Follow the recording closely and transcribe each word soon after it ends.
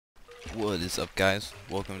What is up, guys?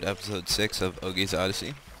 Welcome to episode 6 of Oggie's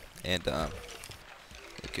Odyssey. And,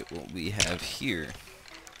 look at what we have here.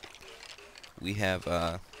 We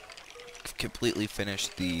have, completely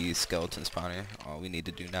finished the skeleton spawner. All we need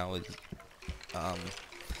to do now is,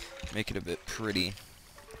 make it a bit pretty.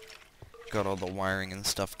 Got all the wiring and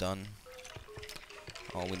stuff done.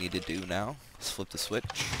 All we need to do now is flip the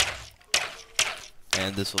switch.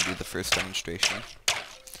 And this will be the first demonstration.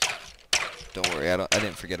 Don't worry, I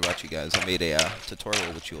didn't forget about you guys. I made a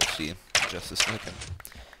tutorial which you will see in just a second.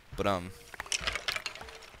 But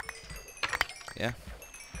yeah,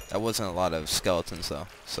 that wasn't a lot of skeletons though.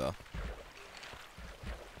 So,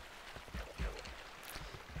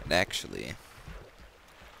 and actually,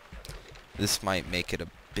 this might make it a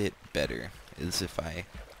bit better. Is if I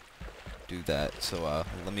do that. So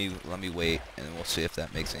let me wait, and we'll see if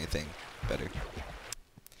that makes anything better.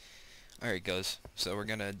 Alright guys, so we're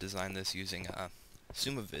gonna design this using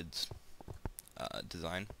Sumavid's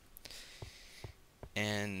design.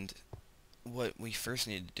 And what we first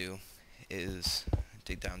need to do is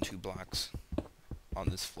dig down 2 blocks on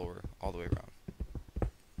this floor all the way around.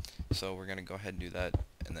 So we're gonna go ahead and do that,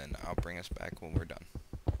 and then I'll bring us back when we're done.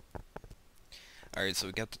 Alright, so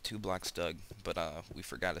we got the 2 blocks dug, but we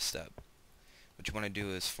forgot a step. What you want to do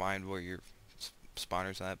is find where your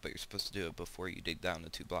spawner's at, but you're supposed to do it before you dig down the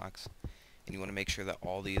 2 blocks. And you want to make sure that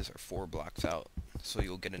all these are 4 blocks out, so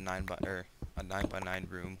you'll get a 9 by 9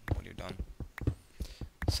 room when you're done.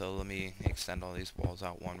 So let me extend all these walls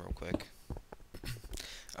out one real quick.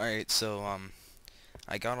 Alright, so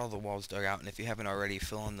I got all the walls dug out, and if you haven't already,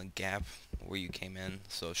 fill in the gap where you came in,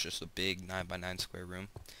 so it's just a big 9 by 9 square room.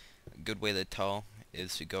 A good way to tell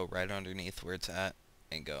is to go right underneath where it's at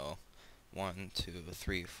and go 1, 2,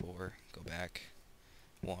 3, 4, go back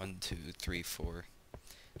 1, 2, 3, 4.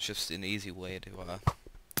 It's just an easy way to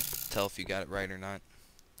tell if you got it right or not.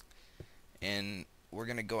 And we're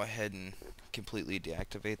gonna go ahead and completely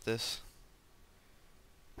deactivate this.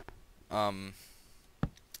 Just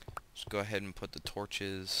go ahead and put the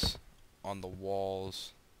torches on the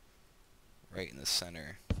walls right in the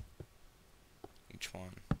center, each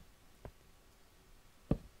one,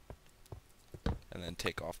 and then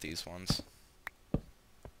take off these ones.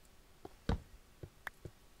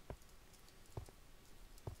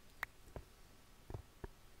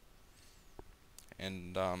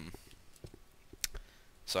 And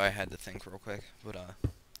so I had to think real quick, but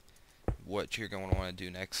what you're going to want to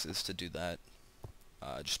do next is to do that,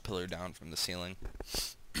 just pillar down from the ceiling.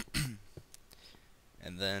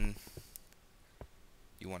 And then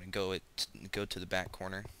you want to go to the back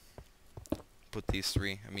corner, put these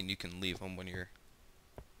 3. I mean, you can leave them when you're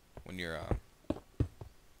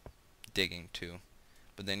digging too,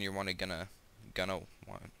 but then you're gonna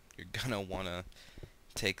want to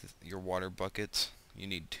take your water buckets. You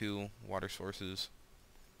need 2 water sources,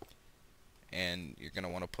 and you're gonna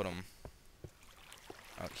want to put them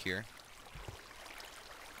out here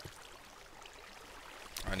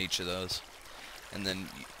on each of those, and then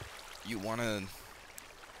you want to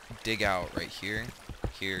dig out right here,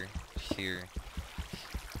 here, here,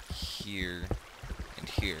 here, and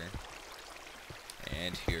here,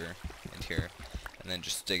 and here, and here, and then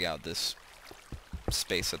just dig out this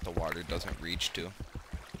space that the water doesn't reach to.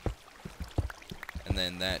 And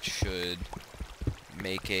then that should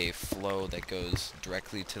make a flow that goes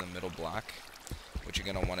directly to the middle block, which you're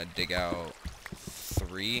going to want to dig out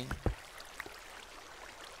 3.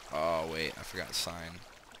 Oh wait, I forgot sign.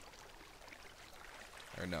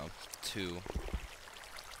 Or no, 2.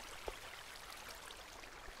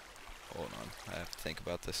 Hold on, I have to think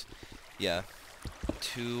about this. Yeah,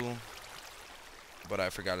 2, but I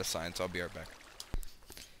forgot a sign, so I'll be right back.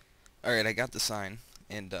 Alright, I got the sign,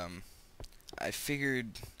 and I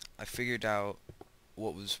figured out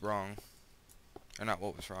what was wrong, or not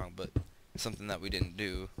what was wrong, but something that we didn't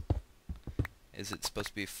do. Is it's supposed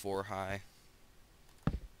to be 4 high,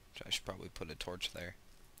 which I should probably put a torch there.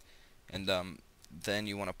 And then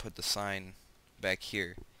you want to put the sign back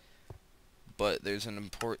here. But there's an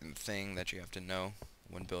important thing that you have to know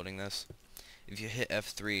when building this. If you hit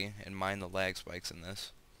F3, and mind the lag spikes in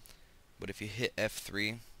this, but if you hit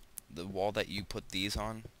F3, the wall that you put these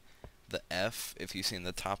on, the F, if you see in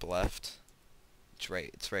the top left, it's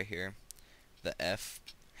right here. The F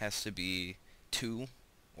has to be 2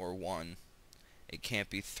 or 1. It can't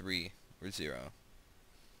be 3 or 0.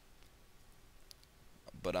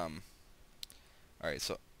 But alright,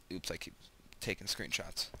 so oops, I keep taking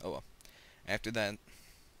screenshots. Oh well. After that,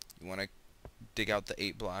 you want to dig out the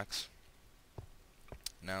 8 blocks.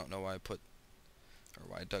 And I don't know why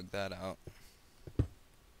I dug that out.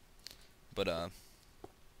 But I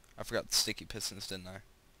forgot the sticky pistons, didn't I?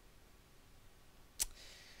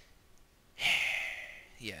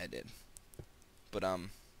 Yeah, I did. But, let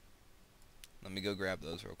me go grab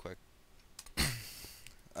those real quick.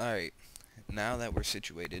 Alright, now that we're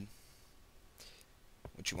situated,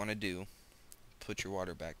 what you want to do, put your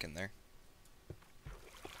water back in there.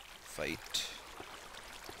 Fight.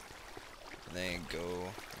 And then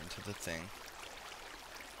go into the thing.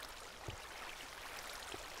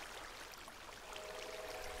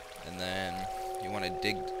 And then you want to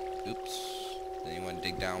dig, then you want to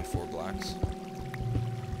dig down 4 blocks.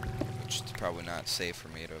 Which is probably not safe for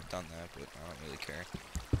me to have done that, but I don't really care.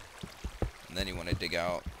 And then you want to dig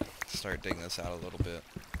out, start digging this out a little bit.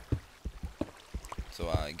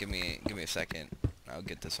 So give me a second, I'll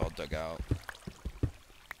get this all dug out.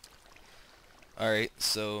 Alright,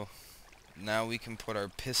 so now we can put our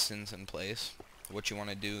pistons in place. What you want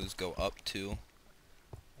to do is go up 2,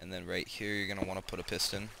 and then right here you're going to want to put a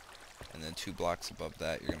piston, and then 2 blocks above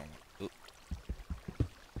that you're going to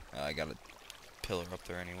I got a pillar up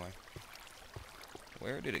there anyway.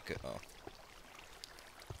 Where did it go?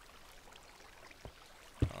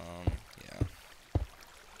 Oh. Yeah.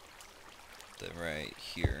 Then right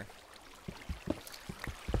here.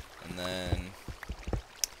 And then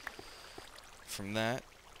from that,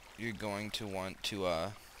 you're going to want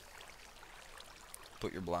to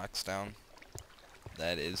put your blocks down.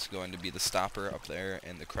 That is going to be the stopper up there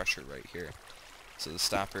and the crusher right here. So the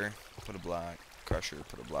stopper, put a block, crusher,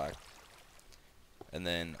 put a block. And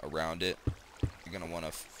then around it, you're going to want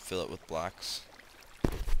to fill it with blocks,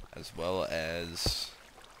 as well as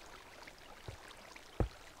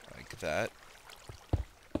like that.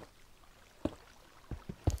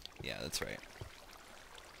 Yeah, that's right.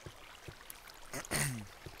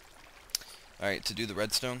 Alright, to do the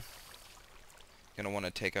redstone, you're going to want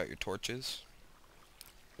to take out your torches.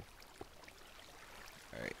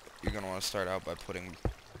 Alright, you're going to want to start out by putting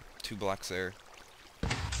 2 blocks there,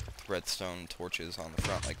 redstone torches on the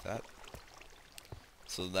front like that.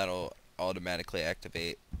 So that'll automatically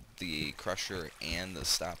activate the crusher and the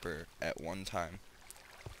stopper at one time.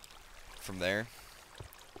 From there,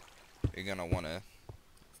 you're going to want to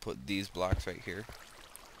put these blocks right here.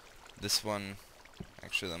 This one,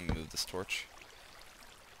 actually let me move this torch.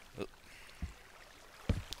 Oh.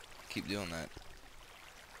 Keep doing that.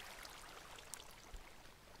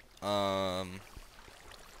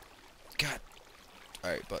 God.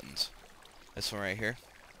 Alright, buttons. This one right here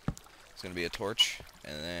is going to be a torch,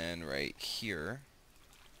 and then right here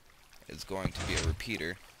is going to be a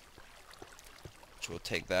repeater, which will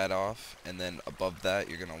take that off, and then above that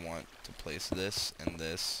you're going to want to place this and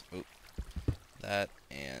this, that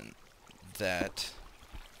and that.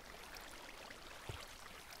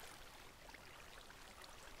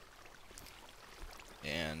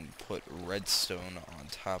 And put redstone on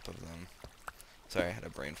top of them. Sorry, I had a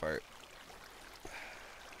brain fart.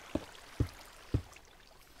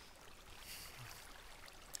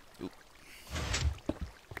 Oop.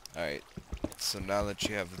 Alright, so now that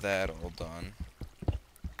you have that all done,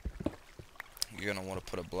 you're gonna want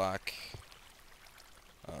to put a block.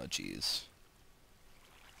 Oh, jeez.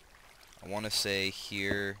 I want to say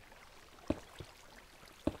here,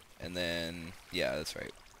 and then, yeah, that's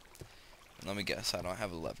right. Let me guess, I don't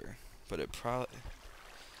have a lever, but it probably...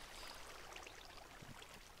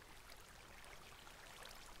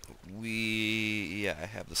 Yeah, I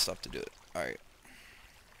have the stuff to do it. Alright.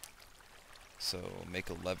 So, make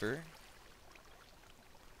a lever.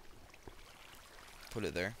 Put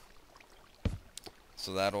it there.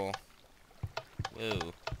 So that'll...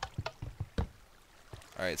 Whoa.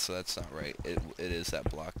 Alright, so that's not right. It is that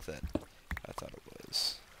block that I thought it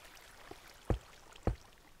was.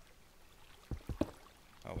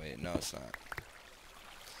 Oh wait, no it's not.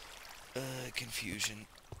 Confusion.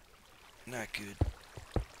 Not good.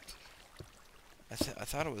 I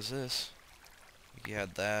thought it was this. You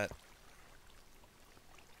had that.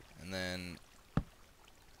 And then...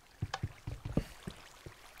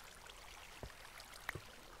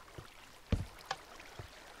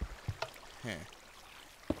 Huh.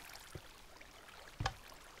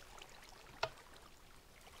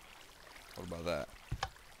 What about that?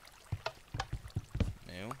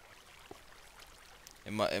 No?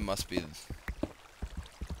 It must be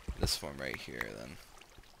this one right here then.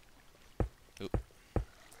 Oop.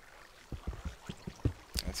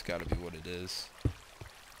 That's gotta be what it is.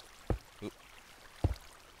 Oop.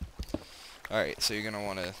 Alright, so you're gonna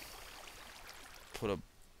wanna put a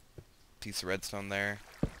piece of redstone there.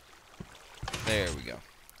 There we go.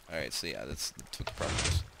 Alright, so yeah, that's what the problem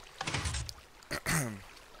is.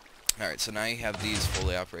 Alright, so now you have these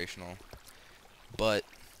fully operational, but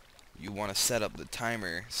you want to set up the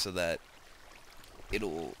timer so that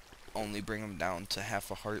it'll only bring them down to half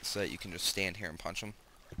a heart so that you can just stand here and punch them.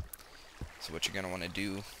 So what you're going to want to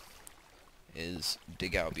do is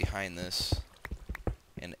dig out behind this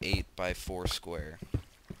an 8x4 square,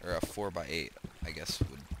 or a 4x8, I guess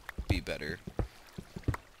would be better.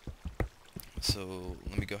 So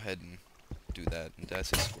let me go ahead and do that. Did I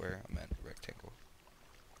say square? I meant rectangle.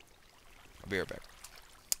 I'll be right back.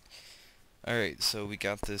 Alright, so we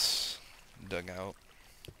got this dug out,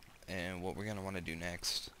 and what we're going to want to do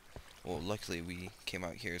next, well, luckily we came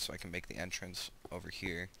out here so I can make the entrance over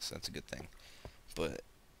here, so that's a good thing. But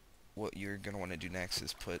what you're going to want to do next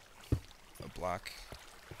is put a block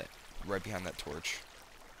right behind that torch,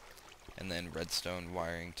 and then redstone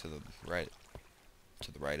wiring to the right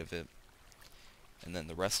of it, and then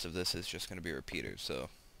the rest of this is just going to be repeaters. So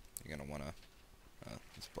you're going to want to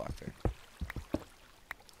this block there.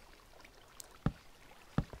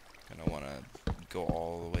 Going to want to go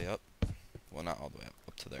all the way up. Well, not all the way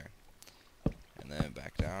up to there, and then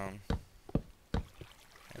back down,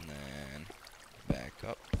 and then back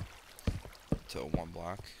up to one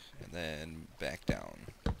block, and then back down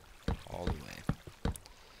all the way.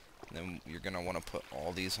 And then you're going to want to put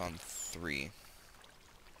all these on 3,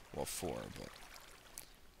 well 4, but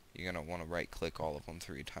you're going to want to right click all of them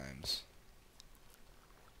 3 times.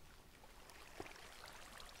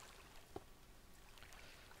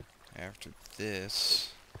 After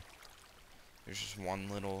this, there's just one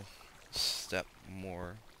little step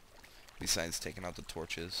more besides taking out the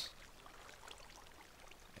torches,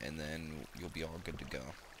 and then you'll be all good to go.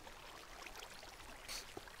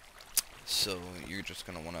 So you're just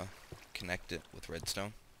going to want to connect it with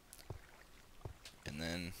redstone, and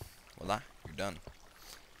then voila, you're done.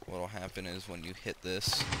 What will happen is when you hit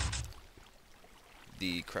this,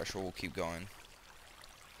 the crusher will keep going,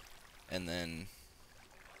 and then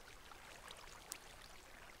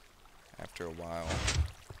after a while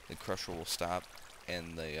the crusher will stop,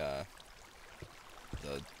 and the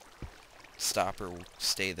stopper will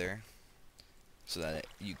stay there so that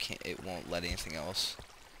it won't let anything else.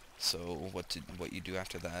 So what you do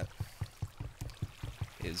after that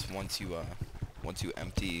is once you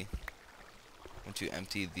empty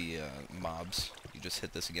the mobs, you just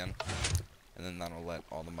hit this again, and then that'll let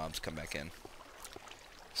all the mobs come back in.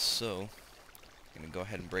 So I'm gonna go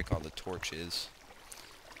ahead and break all the torches.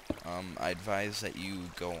 I advise that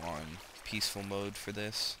you go on peaceful mode for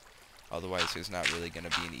this, otherwise there's not really going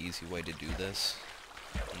to be an easy way to do this,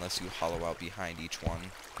 unless you hollow out behind each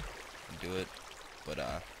one and do it, but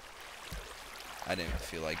I didn't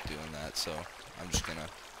feel like doing that, so I'm just gonna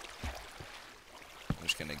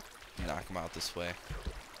knock them out this way.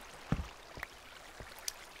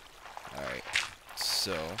 Alright,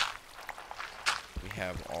 so we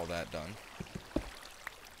have all that done,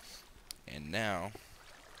 and now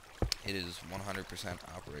it is 100%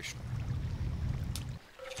 operational.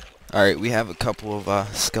 Alright, we have a couple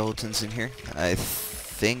of skeletons in here. I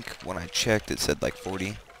think when I checked it said like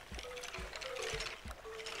 40.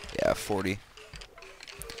 Yeah, 40.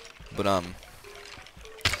 But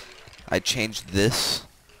I changed this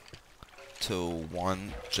to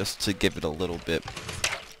 1 just to give it a little bit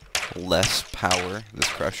less power, this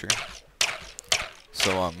crusher.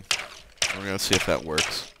 So we're gonna see if that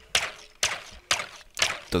works.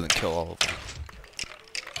 Doesn't kill all of them.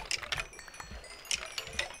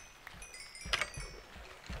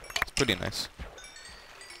 It's pretty nice.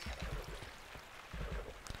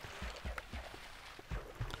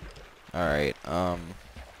 Alright,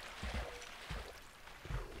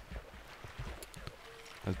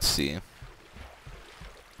 let's see.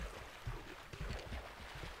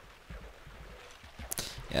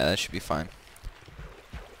 Yeah, that should be fine.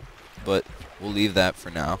 But we'll leave that for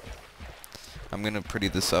now. I'm gonna pretty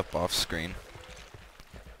this up off screen,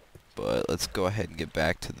 but let's go ahead and get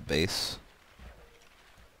back to the base.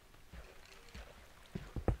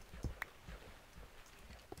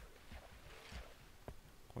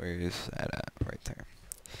 Where is that at? Right there.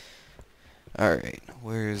 Alright,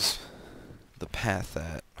 where's the path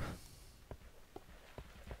at?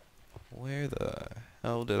 Where the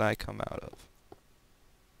hell did I come out of?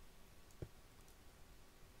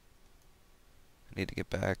 I need to get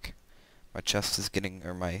back. My chest is getting,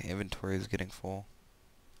 or my inventory is getting full.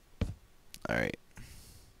 Alright.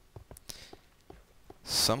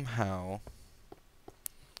 Somehow,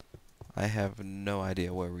 I have no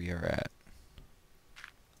idea where we are at.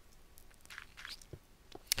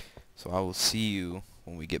 So I will see you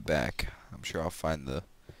when we get back. I'm sure I'll find the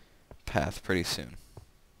path pretty soon.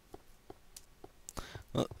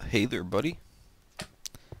 Oh, hey there, buddy.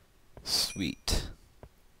 Sweet.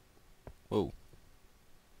 Whoa.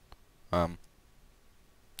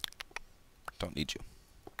 Don't need you.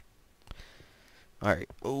 Alright.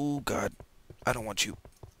 Oh, God. I don't want you.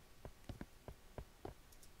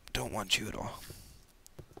 Don't want you at all.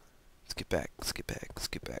 Let's get back. Let's get back. Let's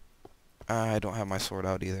get back. I don't have my sword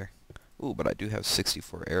out either. Ooh, but I do have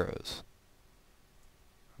 64 arrows.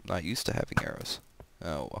 I'm not used to having arrows.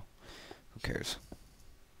 Oh, well. Who cares?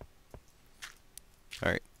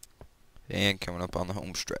 Alright. And coming up on the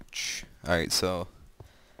home stretch. Alright, so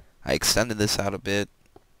I extended this out a bit.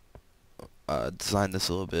 Designed this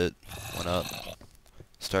a little bit. Went up.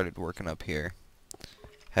 Started working up here.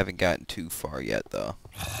 Haven't gotten too far yet, though.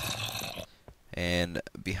 And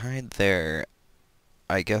behind there,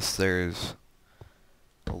 I guess there's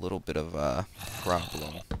a little bit of a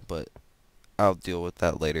problem, but I'll deal with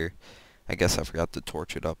that later. I guess I forgot to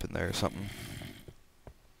torch it up in there or something.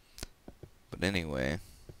 But anyway,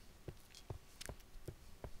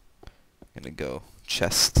 I'm gonna go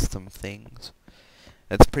chest some things.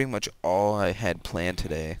 That's pretty much all I had planned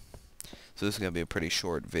today. So this is gonna be a pretty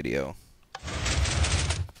short video.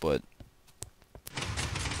 But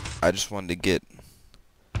I just wanted to get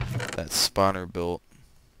that spawner built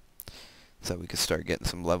so that we could start getting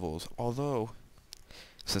some levels. Although,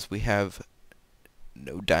 since we have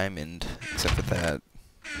no diamond except for that,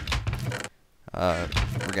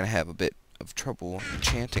 we're gonna have a bit of trouble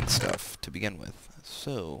enchanting stuff to begin with.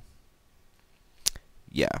 So,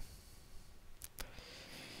 yeah.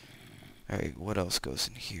 Alright, what else goes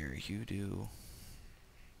in here? You do.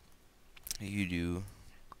 You do.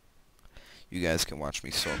 You guys can watch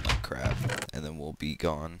me sort my crap, and then we'll be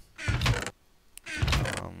gone.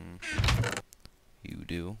 You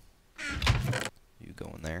do. You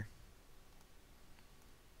go in there.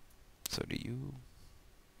 So do you.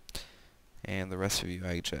 And the rest of you,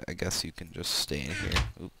 I guess you can just stay in here.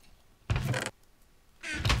 Oop.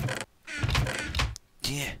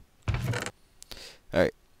 Yeah.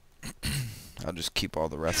 Alright. I'll just keep all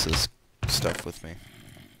the rest of this stuff with me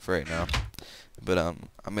for right now. But I'm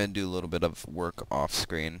gonna do a little bit of work off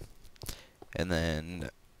screen, and then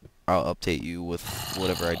I'll update you with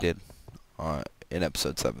whatever I did in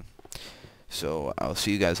episode 7. So I'll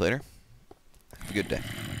see you guys later. Have a good day.